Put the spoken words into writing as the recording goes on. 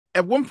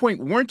at one point,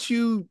 were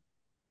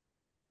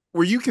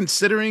you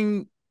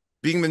considering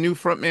being the new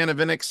frontman of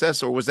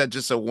INXS, or was that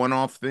just a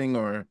one-off thing?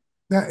 Or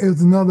That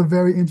is another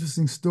very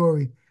interesting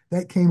story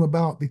that came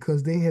about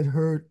because I had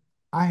heard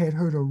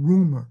a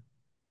rumor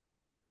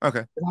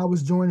okay, that I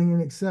was joining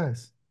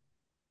INXS.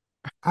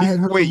 I had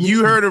heard a wait, you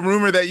rumor. heard a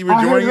rumor that you were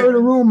I had joining it? heard a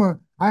rumor.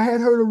 I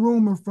had heard a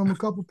rumor from a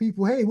couple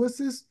people. Hey, what's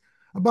this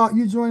about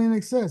you joining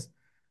INXS?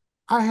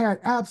 I had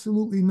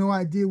absolutely no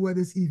idea where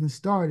this even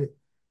started.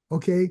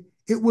 Okay.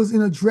 It was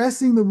in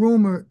addressing the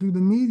rumor through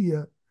the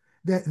media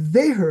that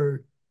they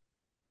heard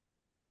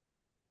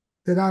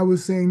that I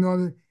was saying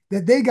no,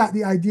 that they got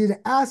the idea to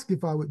ask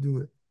if I would do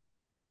it.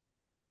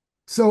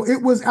 So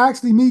it was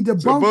actually me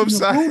So both debunking a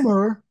sides.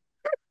 rumor.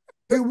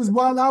 It was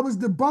while I was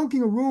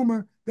debunking a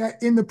rumor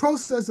that in the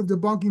process of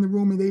debunking the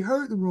rumor, they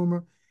heard the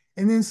rumor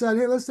and then said,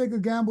 "Hey, let's take a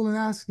gamble and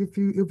ask if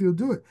you'll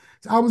do it."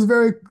 So I was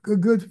very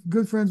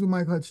good friends with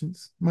Michael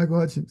Hutchins.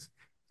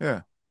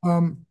 Yeah,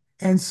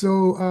 And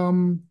so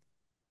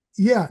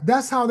yeah,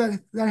 that's how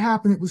that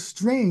happened. It was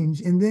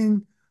strange. And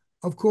then,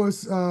 of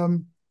course,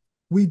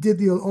 we did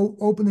the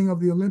opening of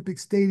the Olympic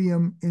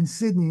Stadium in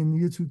Sydney in the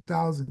year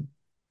 2000.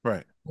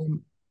 right.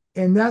 Um,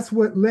 and that's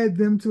what led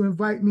them to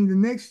invite me the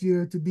next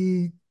year to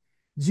be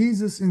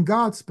Jesus in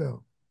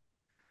Godspell.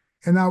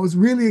 And I was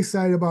really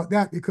excited about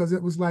that because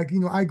it was like,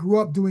 I grew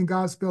up doing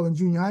Godspell in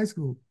junior high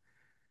school.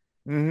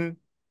 Hmm.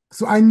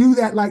 So I knew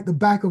that like the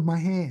back of my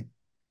hand.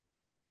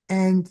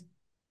 And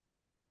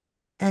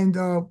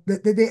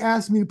that they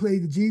asked me to play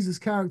the Jesus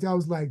character. I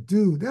was like,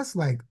 dude, that's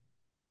like,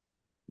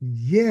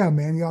 yeah,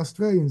 man, the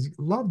Australians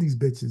love these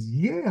bitches.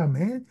 Yeah,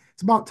 man.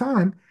 It's about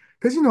time.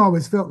 Because I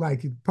always felt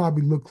like he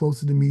probably looked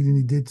closer to me than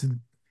he did to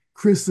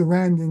Chris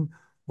Sarandon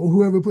or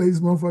whoever plays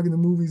this motherfucker in the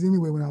movies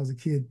anyway when I was a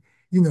kid,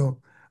 you know.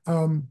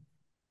 Um,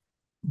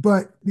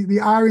 but the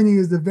irony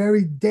is the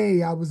very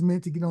day I was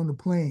meant to get on the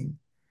plane,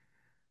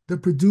 the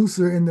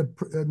producer and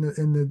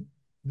the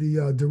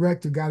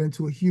director got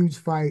into a huge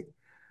fight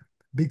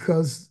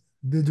because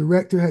the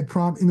director had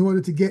in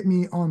order to get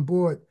me on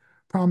board,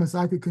 promised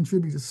I could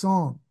contribute a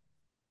song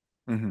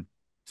Hmm.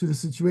 to the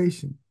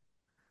situation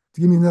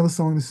to give me another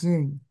song to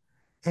sing.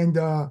 And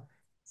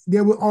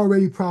there were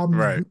already problems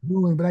Right.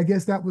 brewing, but I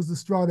guess that was the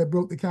straw that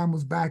broke the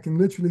camel's back and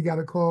literally got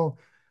a call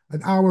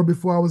an hour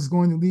before I was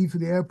going to leave for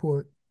the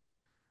airport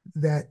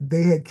that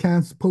they had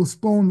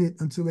postponed it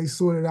until they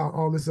sorted out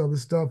all this other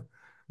stuff,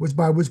 which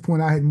by which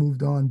point I had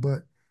moved on.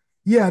 But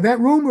yeah, that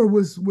rumor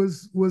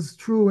was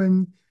true,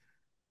 and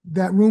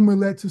that rumor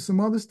led to some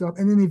other stuff.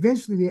 And then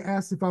eventually they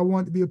asked if I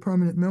wanted to be a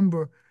permanent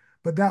member,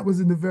 but that was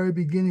in the very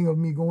beginning of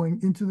me going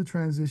into the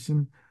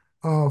transition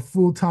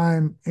full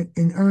time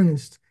in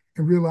earnest,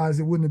 and realized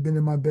it wouldn't have been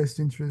in my best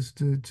interest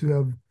to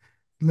have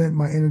lent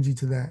my energy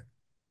to that.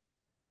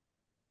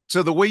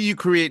 So the way you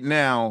create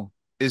now,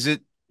 is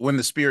it when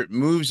the spirit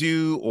moves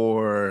you,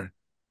 or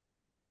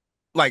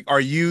like,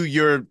 are you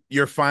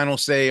your final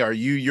say? Are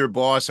you your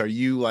boss? Are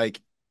you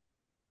like,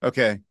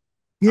 okay,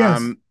 Yes,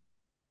 um,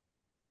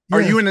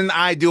 are you yes. in an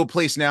ideal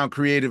place now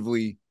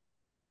creatively?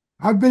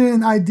 I've been in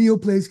an ideal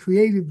place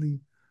creatively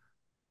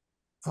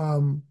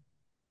um,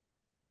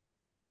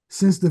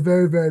 since the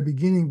very, very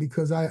beginning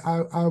because I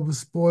was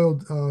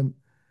spoiled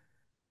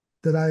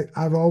that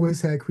I've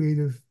always had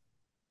creative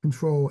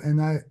control, and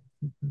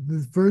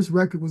the first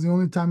record was the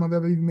only time I've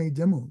ever even made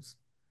demos.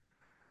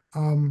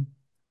 Um,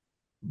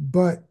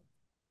 but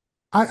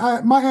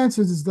my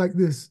answer is like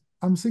this.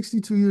 I'm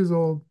 62 years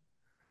old.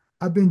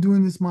 I've been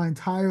doing this my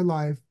entire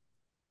life.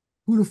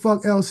 Who the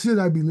fuck else should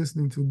I be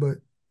listening to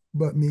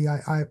but me?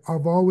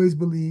 I've always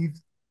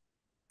believed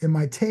in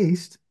my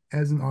taste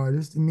as an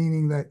artist,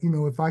 meaning that,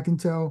 if I can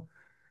tell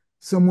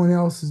someone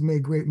else has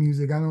made great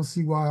music, I don't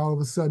see why all of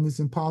a sudden it's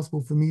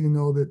impossible for me to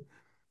know that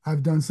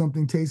I've done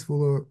something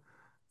tasteful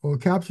or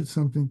captured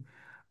something.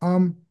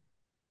 Um,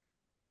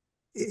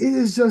 it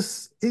is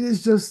just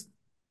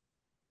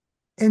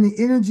and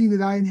the energy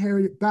that I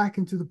inherited back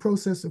into the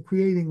process of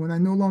creating when I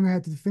no longer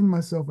had to defend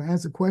myself or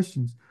answer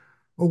questions.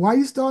 Or why are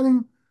you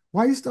starting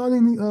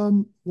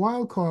the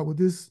wild card with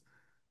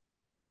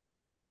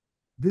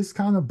this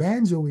kind of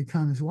banjo-y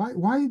kind of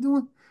why are you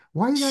doing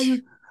why you got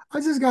you I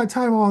just got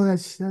tired of all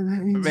that shit.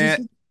 It's Man,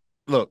 just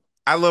look,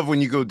 I love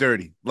when you go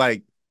dirty.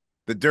 Like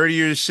the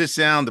dirtier the shit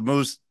sound, the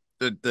most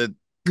the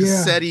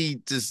yeah,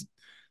 cassette just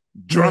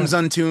yeah. drums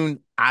untuned.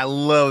 I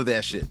love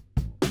that shit.